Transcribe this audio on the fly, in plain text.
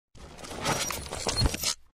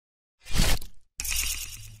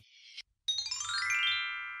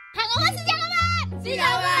xin chào các bạn. Xin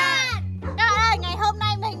chào các bạn. Các bạn ơi, ngày hôm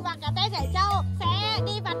nay mình và cả Tê Trẻ Trâu sẽ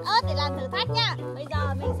đi vặt ớt để làm thử thách nha. Bây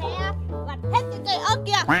giờ mình sẽ vặt hết những cây ớt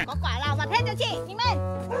kia. Có quả nào vặt hết cho chị? Nhanh lên.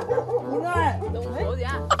 Đúng rồi. Đúng số gì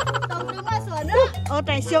á? Tùng đứng vào sửa nữa. Ớt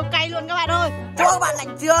này siêu cay luôn các bạn ơi. Cho các bạn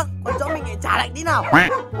lạnh chưa? Còn chỗ mình để trả lạnh tí nào.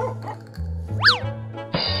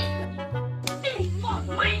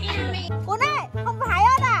 Cuốn này, không phải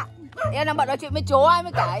ớt à? Em đang bận nói chuyện với chú ai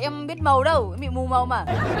mới cả em biết màu đâu, em bị mù màu mà.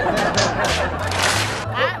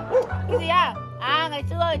 À, cái gì à? À, ngày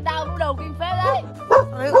xưa thì tao cũng đầu kinh phết đấy.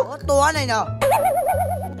 Đấy có to này nhở?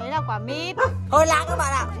 Đấy là quả mít. Hơi lạ các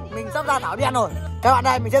bạn ạ. Mình sắp ra thảo đen rồi. Các bạn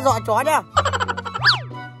đây mình sẽ dọn chó nhá.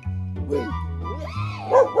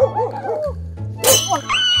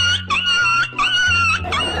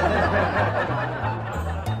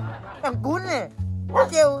 Thằng cún này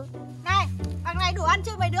kêu. Này, thằng này đủ ăn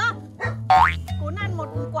chưa mấy đứa? Cún ăn một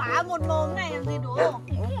quả một mồm này làm gì đủ?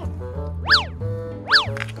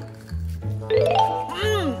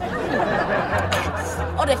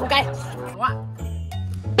 Ớt này không cay. Đúng ạ.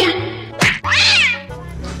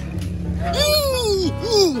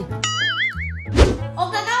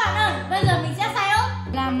 Ok các bạn ơi, bây giờ mình sẽ xay ớt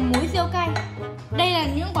làm muối siêu cay. Đây là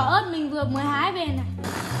những quả ớt mình vừa mới hái về này.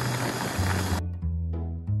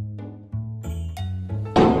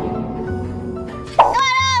 Các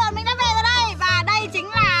bạn ơi, bọn mình đã về rồi đây. Và đây chính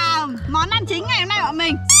là món ăn chính ngày hôm nay bọn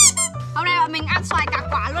mình. Hôm nay bọn mình ăn xoài cả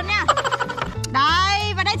quả luôn nha.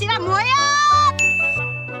 Đây, và đây chính là muối ớt.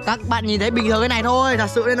 Các bạn nhìn thấy bình thường cái này thôi, thật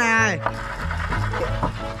sự đây này.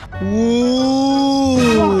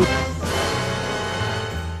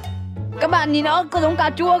 Các bạn nhìn nó có giống cà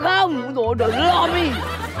chua không? Ôi dồi ôi, lòm đi.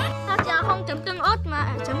 Sao chả không chấm tương ớt mà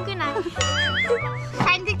chấm cái này?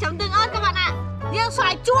 Khanh thích chấm tương ớt các bạn ạ. Nhưng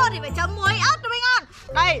xoài chua thì phải chấm muối ớt nó mới ngon.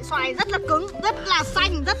 Đây, xoài rất là cứng, rất là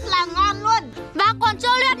xanh, rất là ngon luôn. Và còn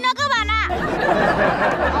trơn liệt nữa các bạn ạ.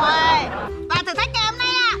 Rồi, và thử thách ngày hôm nay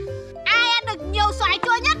à, ai ăn được nhiều xoài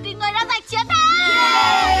chua nhất thì người đó giành chiến thắng.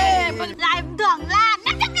 Giải thưởng là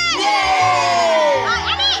 500.000. Rồi,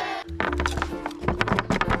 ăn đi.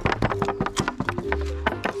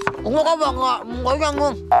 Cũng có vòng ngọt, muối ngon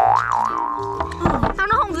luôn. Sao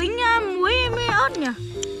nó không dính muối với ớt nhỉ?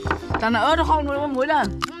 Thằng này ớt nó không có muối đâu.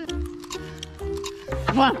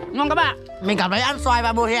 Ngon các bạn. Mình cảm thấy ăn xoài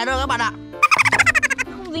vào mùa hè nữa các bạn ạ.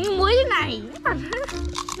 Không dính muối thế này.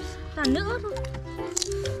 Toàn nước ớt thôi.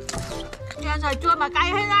 Nhà xoài chua mà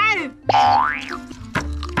cay hết đây.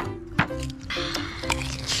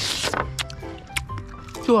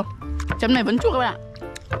 Chua. Chấm này vẫn chua các bạn ạ.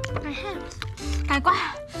 Cay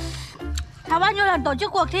quá. Sau bao nhiêu lần tổ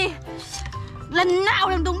chức cuộc thi, lần nào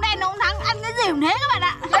thằng Túng đen nó cũng thắng. Ăn cái gì cũng thế các bạn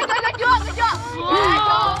ạ. Thấy chưa?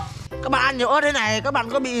 Các bạn ăn nhiều ớt thế này các bạn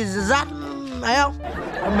có bị rát ấy không?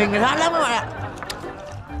 Mình rát lắm các bạn ạ.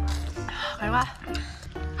 Cay quá.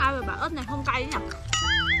 Ai mà bảo ớt này không cay nhỉ?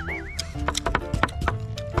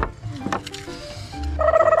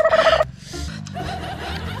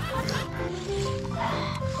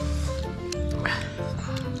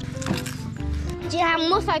 Chị Hằng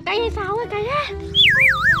mua xoài cay hay sao ấy cay thế?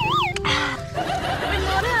 Mình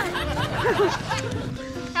ngon đấy.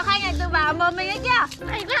 Sao Khanh này từ vào mồm mình ấy kia?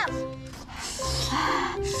 Cay quá.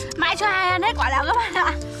 Mãi cho ai ăn hết quả nào các bạn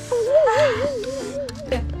ạ.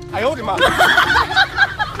 Ai ốt thì mà.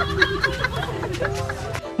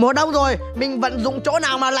 Mùa đông rồi, mình vận dụng chỗ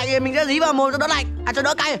nào mà lạnh thì mình sẽ dí vào mồm cho đỡ lạnh, cho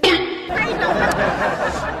đỡ cay.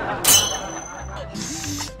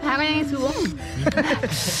 Thả con anh xuống.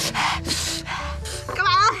 Các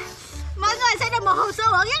bạn ơi, mỗi người sẽ được một hộp sữa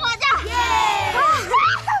uống nhé các bạn nhá.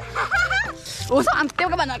 Ủa sao ăn tiếp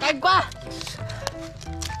các bạn ạ, cay quá.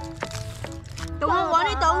 Tùng không uống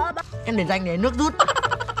đi Tùng. Em để dành để nước rút.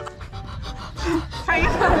 Say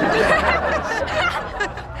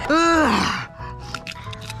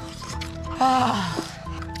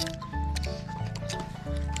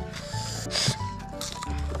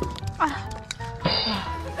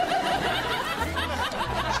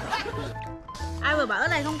ai vừa bảo ớt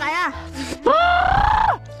này không cay à?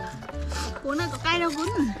 Cuốn này có cay đâu cuốn.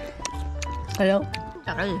 Cay đâu?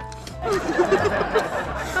 Chẳng cái gì.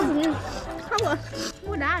 Không rồi.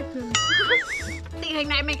 Mua đá à thường. Tình hình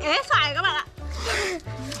này mình ế xoài các bạn ạ.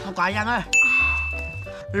 Không có anh Hằng ơi.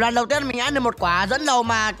 Lần đầu tiên mình ăn được một quả dẫn đầu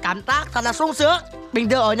mà cảm giác thật là sung sướng. Bình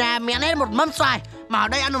thường ở nhà mình ăn hết một mâm xoài, mà ở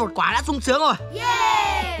đây ăn được một quả đã sung sướng rồi.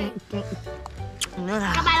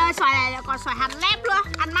 Các bạn ơi, xoài này còn xoài hạt lép nữa.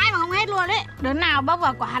 Ăn mãi mà không hết luôn đấy. Đứa nào bóc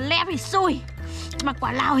vào quả hạt lép thì xui. Mà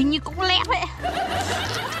quả nào hình như cũng lép ấy.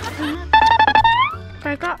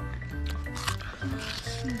 Cay quá.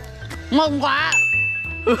 Ngon quá.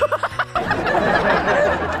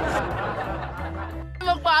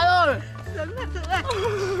 Một quả rồi. sự ấy.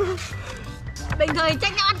 Bình thường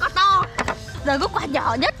tranh nhau ăn quả to, rồi có quả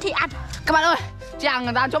nhỏ nhất thì ăn. Các bạn ơi, chị Hằng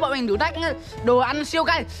người ta cho bọn mình thử thách đồ ăn siêu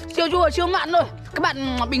cay, siêu chua, siêu mặn thôi. Các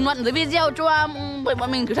bạn bình luận dưới video cho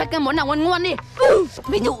bọn mình thử thách cái món nào ngon ngon đi.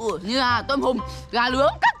 Ví dụ như là tôm hùm, gà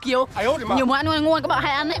nướng các kiểu. Nhiều món ăn ngon ngon các bạn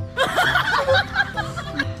hay ăn đấy.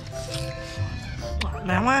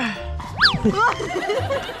 Nóng á.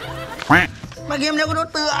 Mà game đâu có đốt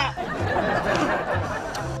tựa.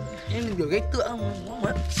 Em mình rửa cái tựa không?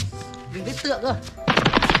 Mình cái tựa cơ.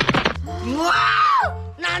 Wow!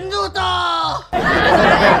 Naruto!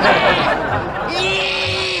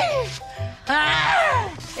 Yên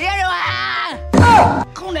rồi à!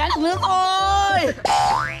 Không để được nữa thôi.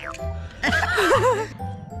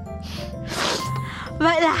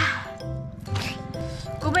 Vậy là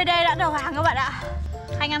cô bên đây đã đầu hàng các bạn ạ.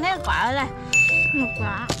 Anh ăn hết quả rồi này. Một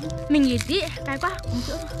quả. Mình nghỉ tí, cay quá, uống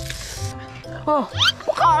sữa.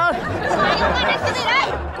 Khó ơi. Xoài không ăn cái gì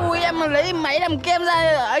đấy? Ui em mà lấy máy làm kem ra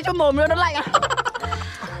ở trong mồm nó lạnh à.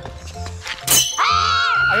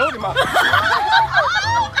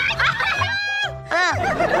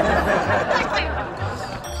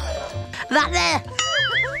 Rặn nè.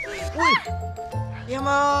 Ui. Em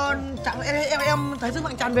chẳng em thấy sức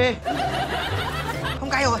mạnh tràn về. Không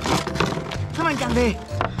cay rồi. Sức mạnh tràn về.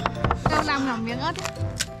 Em làm ngậm miếng ớt.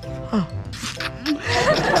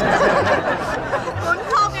 Muốn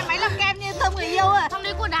thơm cái máy làm kem như thơm người yêu à. Trong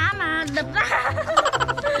đấy có đá mà đập ra.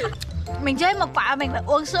 Mình chơi một quả mình phải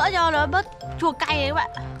uống sữa cho nó bớt chua cay đấy các bạn.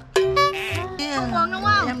 Không uống đúng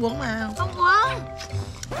không? Em uống mà. Không uống.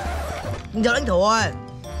 Giờ đánh thủ rồi.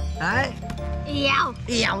 Đấy. Ìu.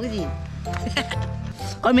 Ìu cái gì?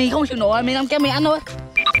 Còn mình không chịu nổi, mình làm kem mình ăn thôi.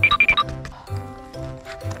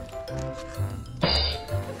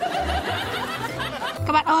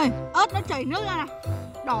 Các bạn ơi, ớt nó chảy nước ra này.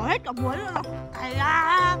 Đỏ hết cả muối luôn rồi. Cay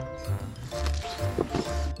ra.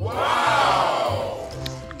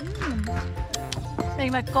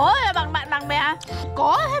 Mình phải cố cho bạn bè.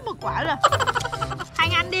 Cố hết một quả rồi.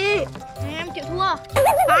 Anh ăn đi. Em chịu thua. Hả?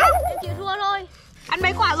 Em chịu thua thôi. Ăn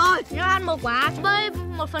mấy quả rồi? Nếu ăn một quả với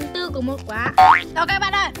 1/4 của một quả. Ok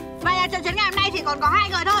bạn ơi, vậy là trận chiến ngày hôm nay chỉ còn có 2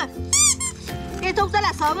 người thôi. Kết thúc rất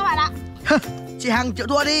là sớm các bạn ạ. Chị Hằng chịu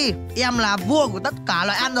thua đi. Em là vua của tất cả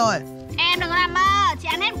loại ăn rồi. Em đừng có làm mơ, chị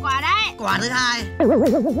ăn hết một quả đấy. Quả thứ hai.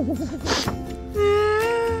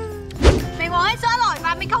 Mình uống hết sữa rồi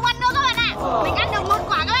và mình không ăn nữa các bạn ạ. Mình ăn được 1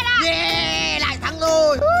 quả các bạn ạ. Yeah, lại thắng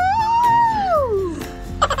rồi.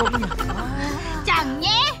 Chẳng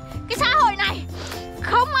nhẽ cái xã hội này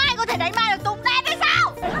không ai có thể đánh bại được Tùng Đen hay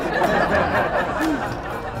sao?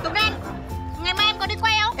 Tùng Đen, ngày mai em có đi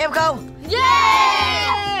quay không? Em không.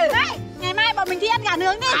 Yeah. Đấy, ngày mai bọn mình đi ăn gà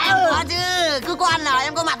nướng đi. Em có chứ, cứ có ăn nào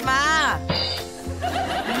em có mặt mà.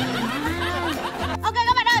 Ok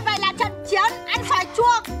các bạn ơi, vậy là trận chiến ăn xoài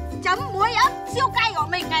chua chấm muối ớt siêu cay của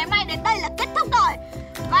mình ngày hôm nay đến đây là kết thúc rồi.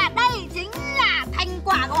 Và đây chính là thành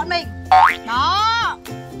quả của bọn mình. Đó,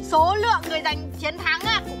 số lượng người giành chiến thắng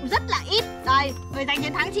cũng rất là ít. Đây, người giành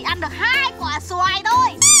chiến thắng chỉ ăn được 2 quả xoài thôi.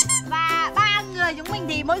 Và 3 người chúng mình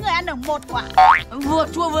thì mỗi người ăn được 1 quả. Vừa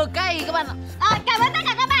chua vừa cay các bạn ạ. Rồi, cảm ơn tất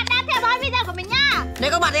cả các bạn đã theo dõi video của mình nhá.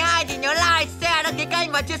 Nếu các bạn thấy hay thì nhớ like, share, đăng ký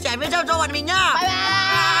kênh và chia sẻ video cho bạn mình nhá. Bye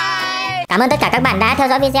bye. Cảm ơn tất cả các bạn đã theo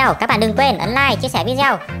dõi video. Các bạn đừng quên ấn like, chia sẻ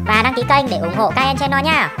video và đăng ký kênh để ủng hộ CHENO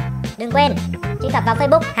nha. Đừng quên truy cập vào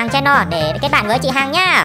Facebook Hằng CHENO để kết bạn với chị Hằng nha.